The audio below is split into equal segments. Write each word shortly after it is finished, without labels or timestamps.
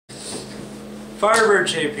Firebird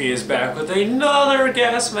JP is back with another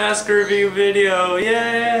gas mask review video.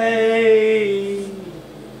 Yay!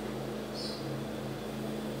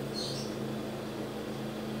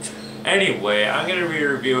 Anyway, I'm going to be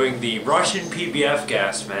reviewing the Russian PBF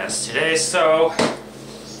Gas Mask today, so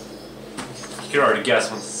you can already guess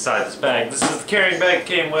what's inside this bag. This is the carrying bag it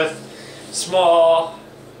came with. Small,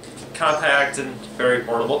 compact, and very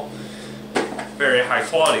portable. Very high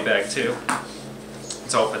quality bag too.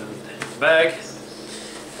 Let's open the bag.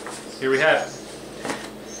 Here we have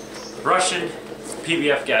the Russian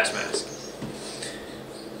PBF Gas Mask.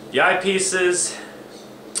 The eyepieces,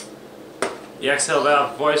 the exhale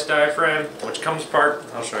valve voice diaphragm, which comes apart.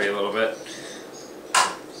 I'll show you a little bit.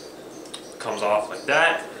 Comes off like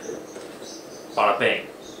that. Bada bang.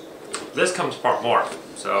 This comes apart more,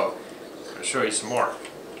 so I'm going to show you some more.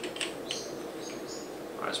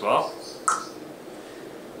 Might as well.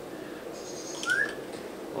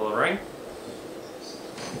 Little ring.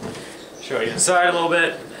 Show you inside a little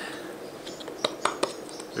bit.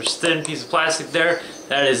 There's a thin piece of plastic there.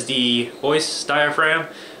 That is the voice diaphragm.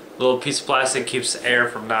 Little piece of plastic keeps air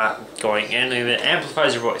from not going in, and it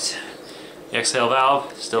amplifies your voice. The exhale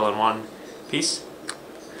valve still in one piece.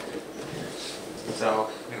 So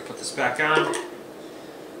I'm gonna put this back on.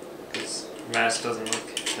 This mask doesn't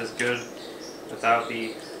look as good without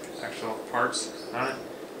the actual parts on it.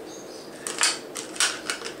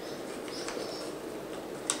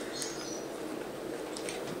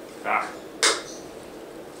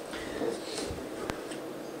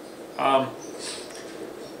 A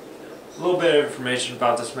little bit of information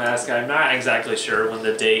about this mask. I'm not exactly sure when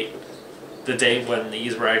the date when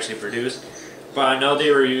these were actually produced, but I know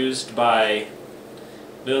they were used by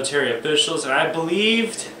military officials, and I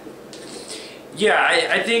believed,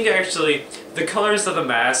 I think actually the colors of the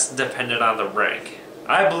mask depended on the rank.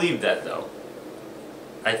 I believe that though.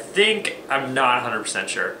 I'm not 100%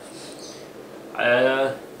 sure.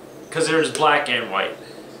 Because there's black and white.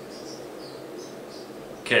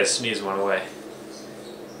 Okay, sneeze went away.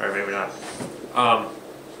 Or maybe not.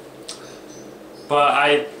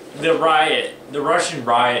 But the Russian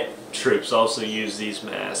riot troops also use these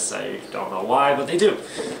masks. I don't know why, but they do.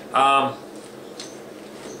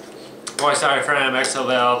 Voice diaphragm, exhale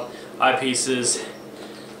valve, eyepieces.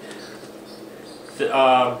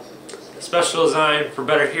 Special design for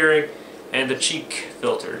better hearing, and the cheek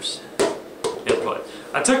filters input.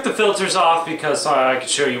 I took the filters off because I could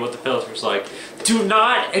show you what the filter's like. Do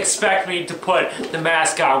not expect me to put the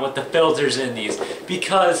mask on with the filters in these,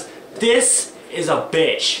 because this is a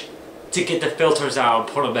bitch to get the filters out and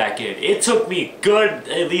put them back in. It took me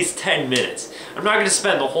at least 10 minutes. I'm not going to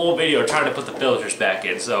spend the whole video trying to put the filters back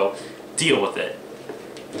in, so deal with it.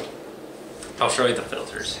 I'll show you the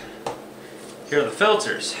filters. Here are the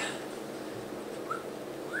filters.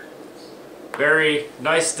 Very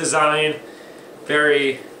nice design.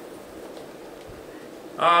 Very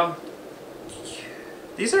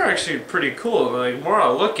these are actually pretty cool. Like, the more I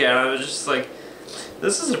look at it, I was just like,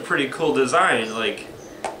 this is a pretty cool design. Like,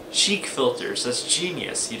 cheek filters, that's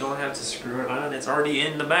genius. You don't have to screw it on, it's already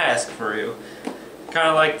in the mask for you. Kind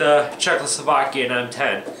of like the Czechoslovakian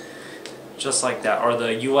M10, just like that, or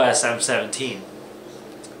the US M17.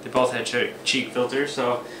 They both had cheek filters,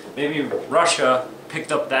 so maybe Russia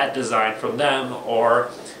picked up that design from them,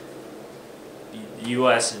 or the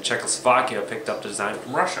US and Czechoslovakia picked up design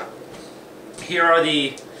from Russia. Here are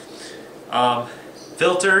the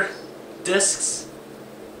filter discs.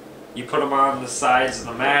 You put them on the sides of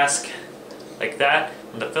the mask like that,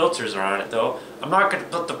 and the filters are on it though. I'm not going to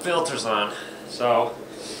put the filters on. So,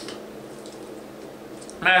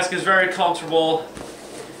 the mask is very comfortable.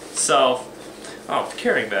 So, the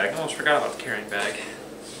carrying bag. I almost forgot about the carrying bag.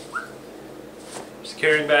 Just a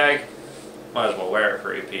carrying bag. Might as well wear it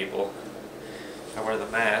for you people. I wear the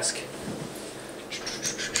mask.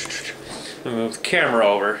 Let me move the camera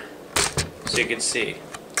over so you can see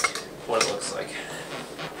what it looks like.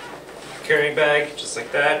 Carrying bag, just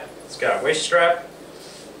like that. It's got a waist strap.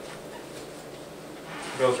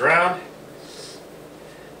 Goes around.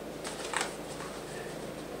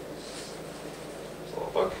 There's a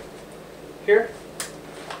little book here.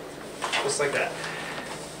 Just like that.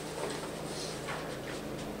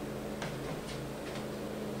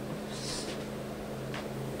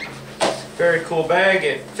 Very cool bag.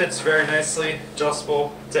 It fits very nicely,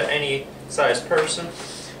 adjustable to any size person.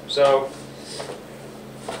 So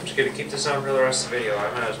I'm just going to keep this on for the rest of the video. I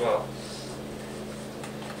might as well.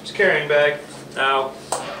 Just carrying bag. Now,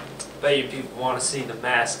 I bet you people want to see the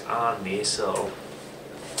mask on me, so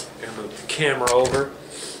I'm going to move the camera over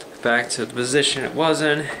back to the position it was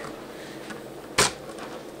in.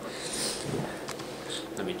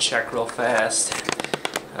 check real fast.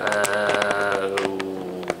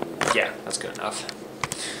 Yeah, that's good enough.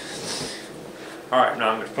 Alright, now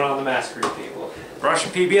I'm going to put on the mask for you people.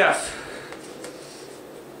 Russian PBF.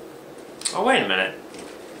 Oh, wait a minute.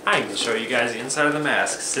 I can show you guys the inside of the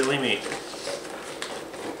mask. Silly me.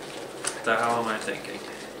 What the hell am I thinking?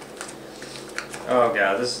 Oh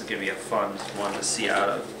god, this is going to be a fun one to see out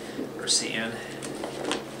of, or see in.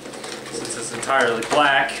 Since it's entirely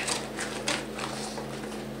black.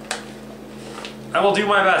 I will do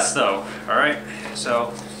my best though, alright?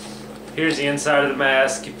 So, here's the inside of the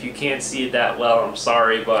mask. If you can't see it that well, I'm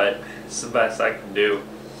sorry, but it's the best I can do.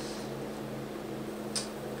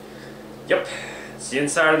 Yep, it's the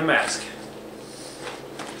inside of the mask.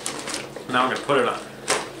 Now I'm going to put it on.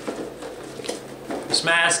 This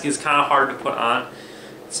mask is kind of hard to put on.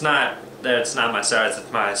 It's not that it's not my size,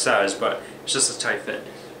 it's my size, but it's just a tight fit.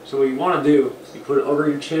 So what you want to do, you put it over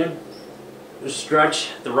your chin, just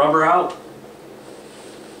stretch the rubber out.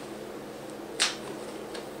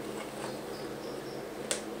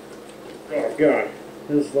 Oh god,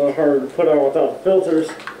 this is a lot harder to put on without the filters.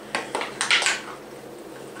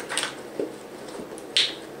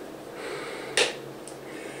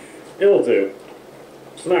 It'll do.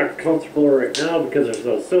 It's not comfortable right now because there's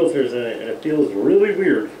no filters in it and it feels really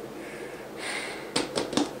weird.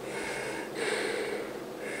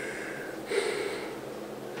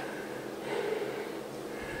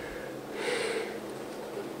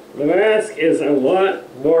 The mask is a lot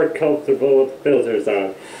more comfortable with filters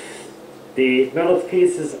on. The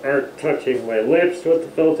mouthpieces aren't touching my lips with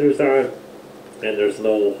the filters on, and there's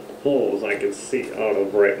no holes I can see out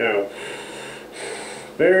of right now.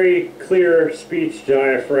 Very clear speech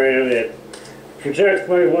diaphragm. It projects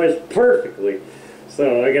my voice perfectly.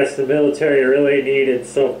 So I guess the military really needed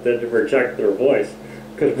something to project their voice.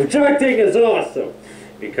 Because projecting is awesome.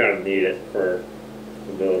 You kind of need it for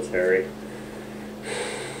the military.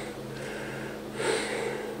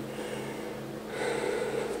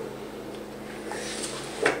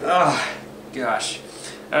 Oh, gosh.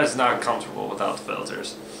 That is not comfortable without the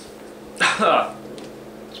filters.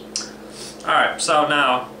 Alright, so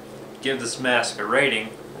now, give this mask a rating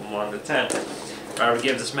from 1 to 10. If I were to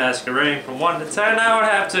give this mask a rating from 1 to 10, I would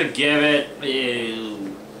have to give it...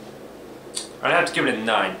 I'd have to give it a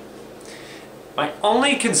 9. My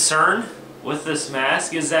only concern with this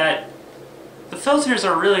mask is that the filters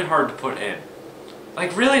are really hard to put in.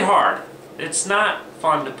 Like, really hard. It's not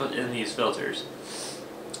fun to put in these filters.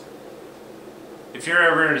 If you're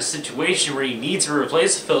ever in a situation where you need to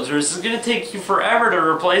replace the filters, it's going to take you forever to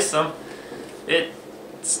replace them.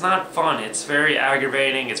 It's not fun. It's very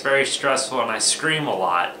aggravating. It's very stressful, and I scream a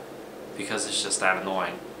lot because it's just that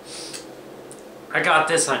annoying. I got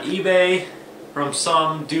this on eBay from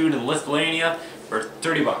some dude in Lithuania for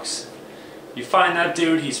 30 bucks. You find that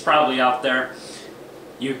dude, he's probably out there.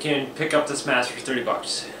 You can pick up this mask for 30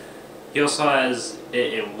 bucks. He also has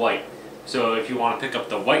it in white. So if you want to pick up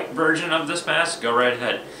the white version of this mask, go right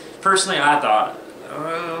ahead. Personally, I thought,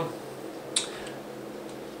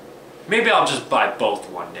 maybe I'll just buy both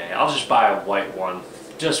one day. I'll just buy a white one,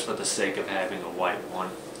 just for the sake of having a white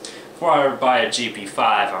one. Before I buy a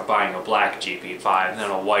GP5, I'm buying a black GP5, and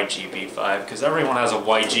then a white GP5, because everyone has a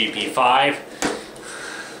white GP5.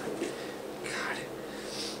 God.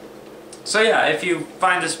 So yeah, if you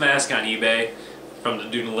find this mask on eBay, from the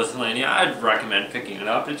dude in Lithuania, I'd recommend picking it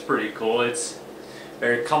up. It's pretty cool. It's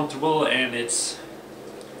very comfortable and it's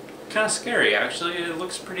kind of scary actually. It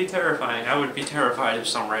looks pretty terrifying. I would be terrified if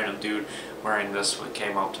some random dude wearing this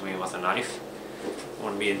came up to me with a knife. I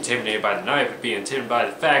wouldn't be intimidated by the knife, I'd be intimidated by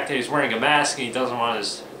the fact that he's wearing a mask and he doesn't want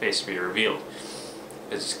his face to be revealed.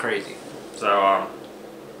 It's crazy. So,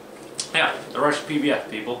 yeah, the Russian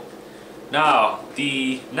PBF people. Now,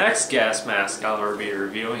 the next gas mask I'll be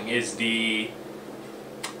reviewing is the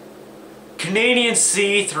Canadian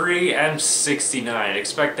C3 M69.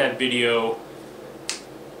 Expect that video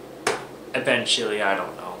eventually, I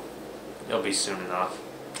don't know. It'll be soon enough.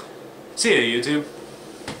 See you, YouTube.